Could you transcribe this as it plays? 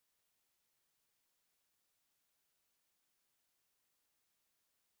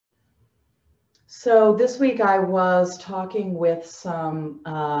So this week I was talking with someone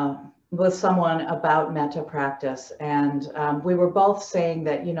about metta practice, and we were both saying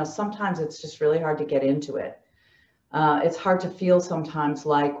that sometimes it's just really hard to get into it. It's hard to feel sometimes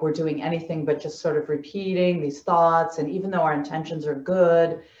like we're doing anything but just sort of repeating these thoughts, and even though our intentions are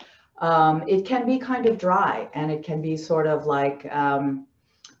good, it can be kind of dry, and it can be sort of like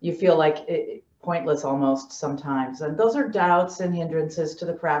you feel like pointless almost sometimes. And those are doubts and hindrances to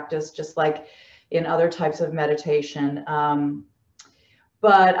the practice, just like in other types of meditation.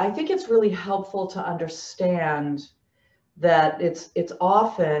 But I think it's really helpful to understand that it's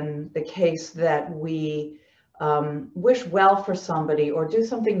often the case that we wish well for somebody or do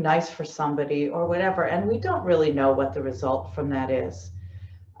something nice for somebody or whatever, and we don't really know what the result from that is.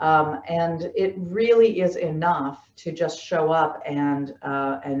 And it really is enough to just show up and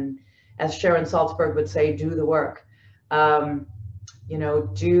as Sharon Salzberg would say, do the work. Do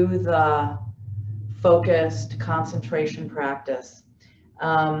the focused concentration practice.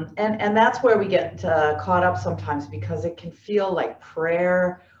 And that's where we get caught up sometimes, because it can feel like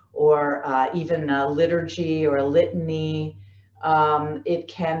prayer or even a liturgy or a litany. It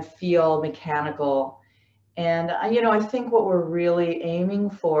can feel mechanical. And, I think what we're really aiming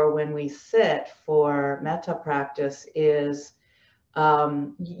for when we sit for metta practice is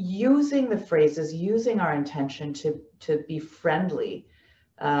using the phrases, using our intention to be friendly,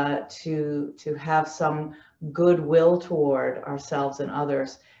 to have some goodwill toward ourselves and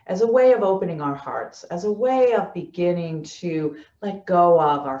others, as a way of opening our hearts, as a way of beginning to let go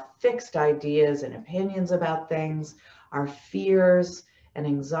of our fixed ideas and opinions about things, our fears and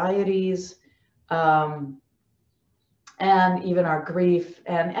anxieties, and even our grief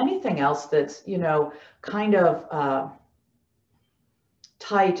and anything else that's, kind of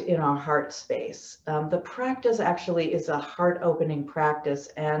tight in our heart space. The practice actually is a heart-opening practice.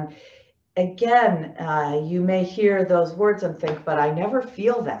 And again, you may hear those words and think, but I never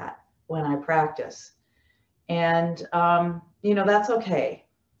feel that when I practice. And, that's okay.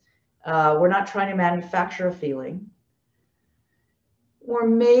 We're not trying to manufacture a feeling. Or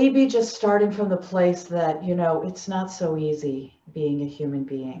maybe just starting from the place that, it's not so easy being a human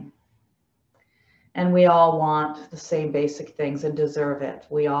being. And we all want the same basic things and deserve it.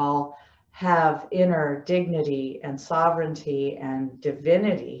 We all have inner dignity and sovereignty and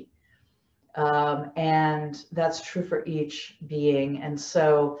divinity. And that's true for each being. And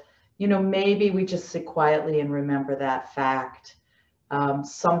so, maybe we just sit quietly and remember that fact.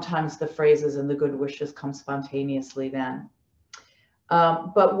 Sometimes the phrases and the good wishes come spontaneously then.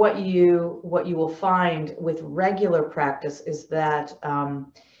 But what you will find with regular practice is that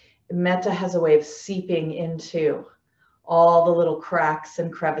metta has a way of seeping into all the little cracks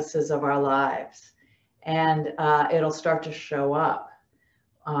and crevices of our lives, and it'll start to show up,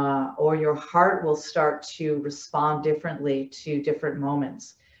 or your heart will start to respond differently to different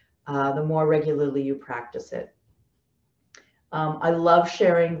moments the more regularly you practice it. I love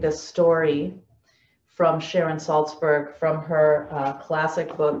sharing this story from Sharon Salzberg from her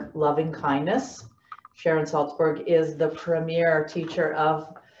classic book, Loving Kindness. Sharon Salzberg is the premier teacher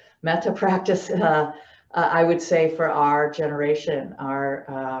of metta practice, I would say, for our generation,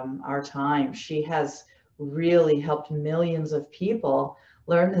 our time. She has really helped millions of people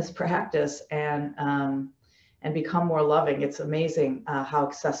learn this practice and become more loving. It's amazing how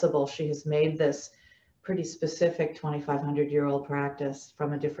accessible she has made this pretty specific 2,500-year-old practice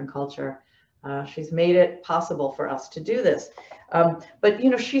from a different culture. She's made it possible for us to do this. But,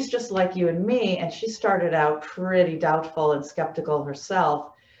 she's just like you and me, and she started out pretty doubtful and skeptical herself.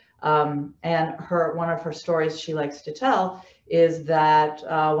 And one of her stories she likes to tell is that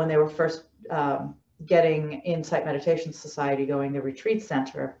when they were first getting Insight Meditation Society going, the retreat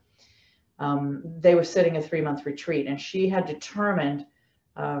center, they were sitting a 3-month retreat, and she had determined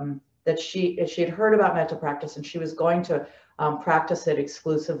that she had heard about metta practice, and she was going to practice it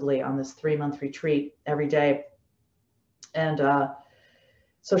exclusively on this 3-month retreat every day. And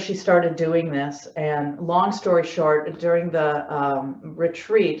so she started doing this, and long story short, during the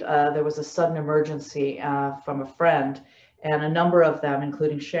retreat, there was a sudden emergency from a friend, and a number of them,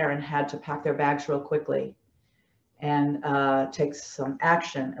 including Sharon, had to pack their bags real quickly and take some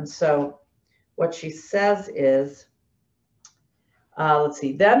action. And so what she says is, let's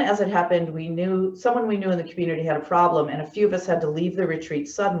see, then as it happened, someone we knew in the community had a problem, and a few of us had to leave the retreat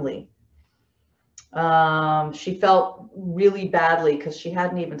suddenly. She felt really badly because she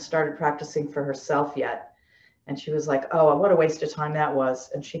hadn't even started practicing for herself yet. And she was like, oh, what a waste of time that was.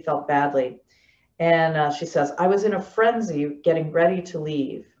 And she felt badly. And she says, I was in a frenzy getting ready to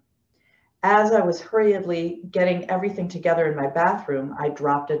leave. As I was hurriedly getting everything together in my bathroom, I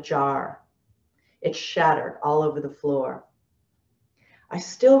dropped a jar. It shattered all over the floor. I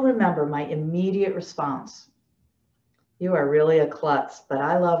still remember my immediate response. You are really a klutz, but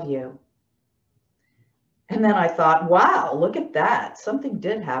I love you. And then I thought, wow, look at that. Something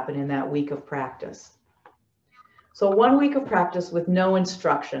did happen in that week of practice. So 1 week of practice with no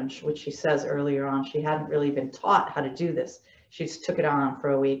instruction, which she says earlier on, she hadn't really been taught how to do this. She just took it on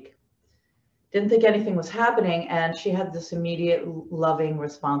for a week. Didn't think anything was happening, and she had this immediate loving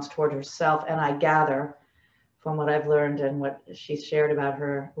response toward herself. And I gather from what I've learned and what she shared about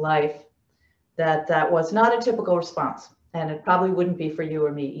her life, that that was not a typical response, and it probably wouldn't be for you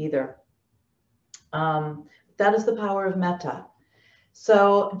or me either. That is the power of metta.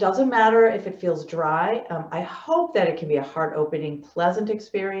 So it doesn't matter if it feels dry. I hope that it can be a heart-opening, pleasant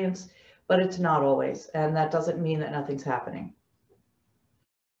experience, but it's not always. And that doesn't mean that nothing's happening.